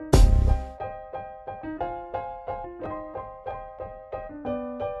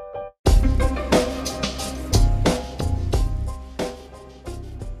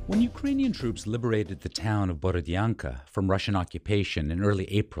Ukrainian troops liberated the town of Borodyanka from Russian occupation in early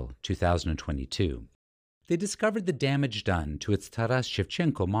April 2022. They discovered the damage done to its Taras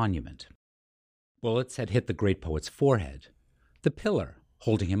Shevchenko monument. Bullets had hit the great poet's forehead. The pillar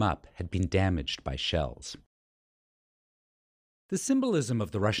holding him up had been damaged by shells. The symbolism of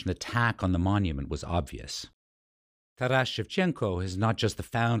the Russian attack on the monument was obvious. Taras Shevchenko is not just the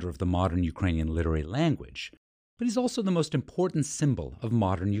founder of the modern Ukrainian literary language, but he's also the most important symbol of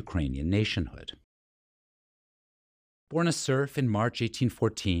modern Ukrainian nationhood. Born a serf in March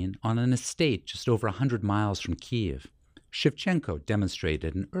 1814 on an estate just over 100 miles from Kiev, Shevchenko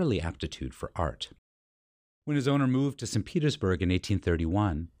demonstrated an early aptitude for art. When his owner moved to St. Petersburg in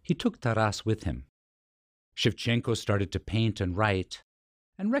 1831, he took Taras with him. Shevchenko started to paint and write,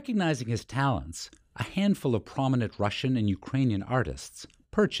 and recognizing his talents, a handful of prominent Russian and Ukrainian artists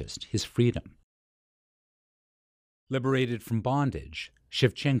purchased his freedom. Liberated from bondage,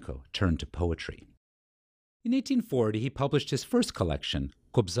 Shevchenko turned to poetry. In 1840, he published his first collection,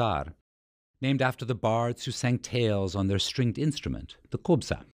 Kobzar, named after the bards who sang tales on their stringed instrument, the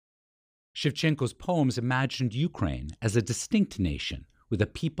kobza. Shevchenko's poems imagined Ukraine as a distinct nation with a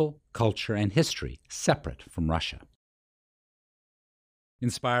people, culture, and history separate from Russia.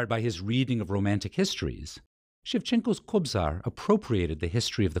 Inspired by his reading of romantic histories, Shevchenko's Kobzar appropriated the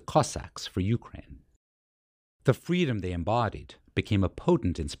history of the Cossacks for Ukraine. The freedom they embodied became a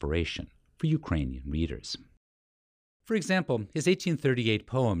potent inspiration for Ukrainian readers. For example, his 1838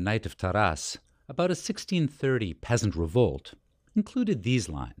 poem, Night of Taras, about a 1630 peasant revolt, included these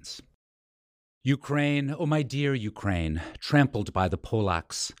lines. Ukraine, oh my dear Ukraine, trampled by the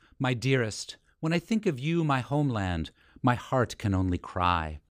Polacks, my dearest, when I think of you, my homeland, my heart can only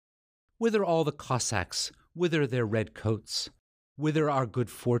cry. Whither all the Cossacks, whither their red coats, whither our good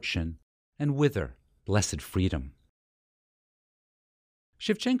fortune, and whither blessed freedom?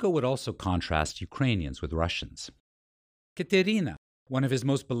 Shevchenko would also contrast Ukrainians with Russians. Katerina, one of his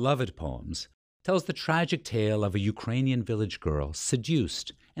most beloved poems, tells the tragic tale of a Ukrainian village girl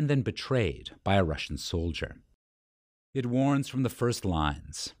seduced and then betrayed by a Russian soldier. It warns from the first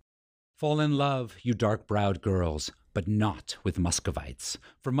lines, fall in love, you dark-browed girls, but not with Muscovites,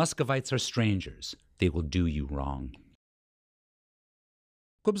 for Muscovites are strangers, they will do you wrong.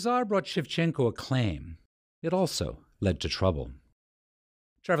 Kobzar brought Shevchenko acclaim. It also led to trouble.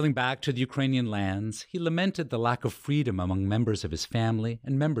 Traveling back to the Ukrainian lands, he lamented the lack of freedom among members of his family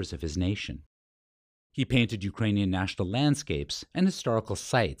and members of his nation. He painted Ukrainian national landscapes and historical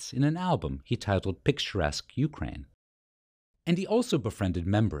sites in an album he titled Picturesque Ukraine. And he also befriended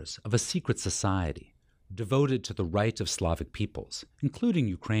members of a secret society devoted to the right of Slavic peoples, including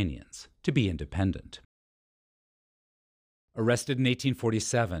Ukrainians, to be independent. Arrested in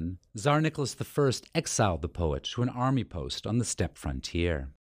 1847, Tsar Nicholas I exiled the poet to an army post on the steppe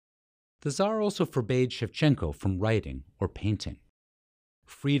frontier. The Tsar also forbade Shevchenko from writing or painting.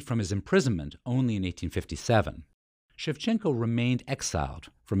 Freed from his imprisonment only in 1857, Shevchenko remained exiled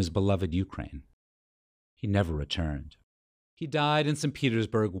from his beloved Ukraine. He never returned. He died in St.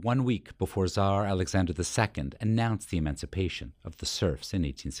 Petersburg 1 week before Tsar Alexander II announced the emancipation of the serfs in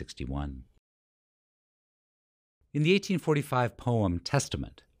 1861. In the 1845 poem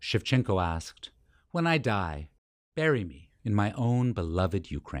Testament, Shevchenko asked, "When I die, bury me in my own beloved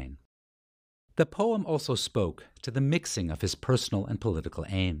Ukraine." The poem also spoke to the mixing of his personal and political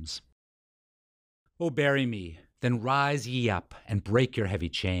aims. "O bury me, then rise ye up and break your heavy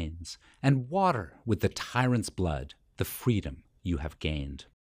chains, and water with the tyrant's blood the freedom you have gained."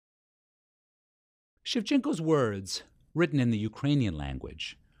 Shevchenko's words, written in the Ukrainian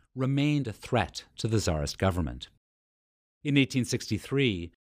language, remained a threat to the Tsarist government. In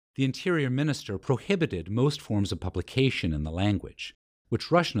 1863, the Interior Minister prohibited most forms of publication in the language,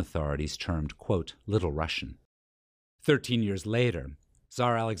 which Russian authorities termed, quote, Little Russian. 13 years later,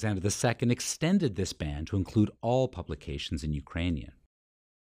 Tsar Alexander II extended this ban to include all publications in Ukrainian.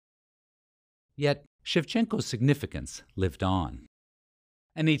 Yet, Shevchenko's significance lived on.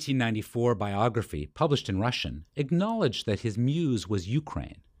 An 1894 biography published in Russian acknowledged that his muse was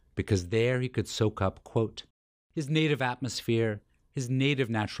Ukraine because there he could soak up, quote, his native atmosphere, his native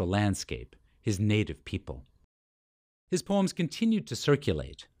natural landscape, his native people. His poems continued to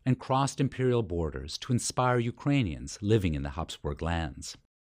circulate and crossed imperial borders to inspire Ukrainians living in the Habsburg lands.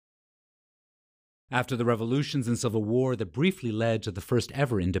 After the revolutions and civil war that briefly led to the first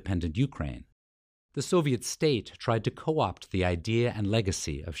ever independent Ukraine, the Soviet state tried to co-opt the idea and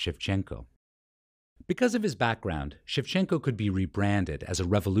legacy of Shevchenko. Because of his background, Shevchenko could be rebranded as a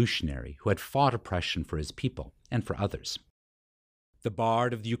revolutionary who had fought oppression for his people and for others. The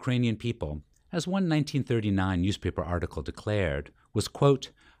bard of the Ukrainian people, as one 1939 newspaper article declared, was,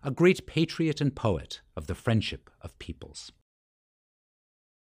 quote, a great patriot and poet of the friendship of peoples.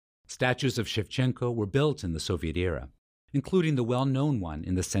 Statues of Shevchenko were built in the Soviet era, including the well-known one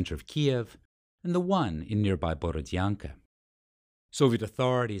in the center of Kiev and the one in nearby Borodyanka. Soviet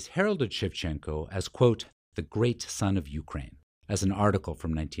authorities heralded Shevchenko as, quote, the great son of Ukraine, as an article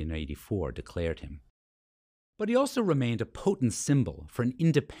from 1984 declared him. But he also remained a potent symbol for an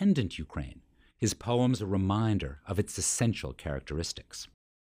independent Ukraine, his poems a reminder of its essential characteristics.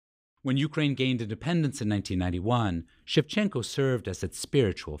 When Ukraine gained independence in 1991, Shevchenko served as its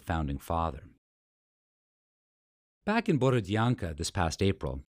spiritual founding father. Back in Borodyanka this past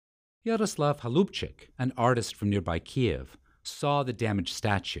April, Yaroslav Halubchik, an artist from nearby Kiev, saw the damaged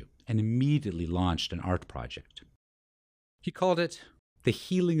statue and immediately launched an art project. He called it The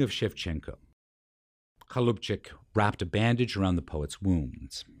Healing of Shevchenko. Halubchik wrapped a bandage around the poet's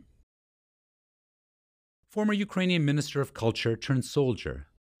wounds. Former Ukrainian Minister of Culture turned soldier,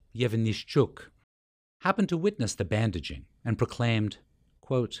 Yevhen Nishchuk, happened to witness the bandaging and proclaimed,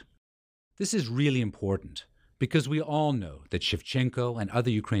 quote, this is really important because we all know that Shevchenko and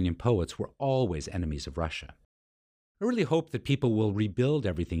other Ukrainian poets were always enemies of Russia. I really hope that people will rebuild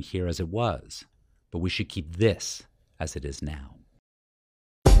everything here as it was, but we should keep this as it is now.